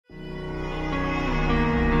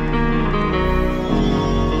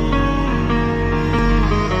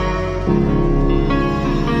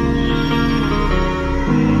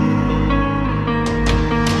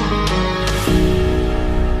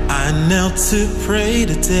to pray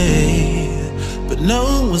today, but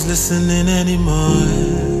no one's listening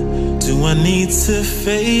anymore. Do I need to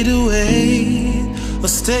fade away or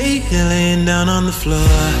stay here laying down on the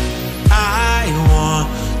floor? I want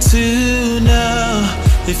to know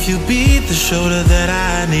if you be the shoulder that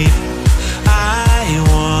I need. I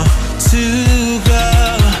want to go,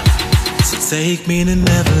 so take me to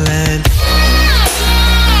Neverland.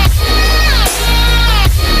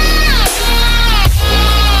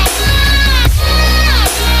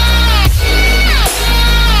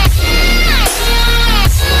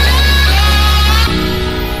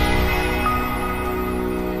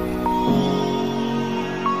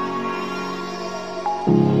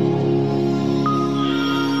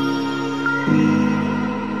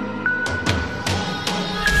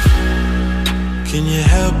 Can you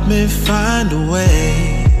help me find a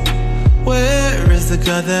way? Where is the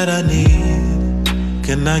God that I need?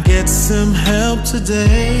 Can I get some help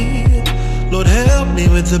today? Lord, help me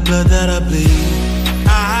with the blood that I bleed.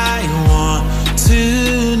 I want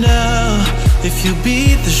to know if you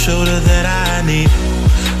be the shoulder that I need.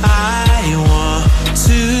 I want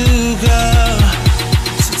to go,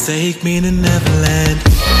 so take me to Neverland.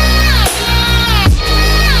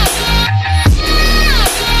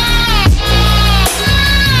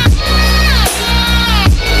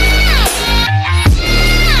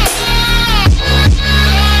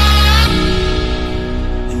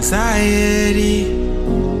 Anxiety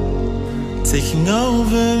taking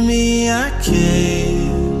over me, I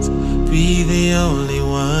can't be the only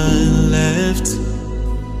one left.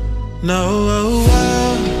 No,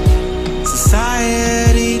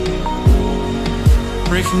 society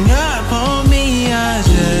breaking up on me, I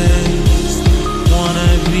just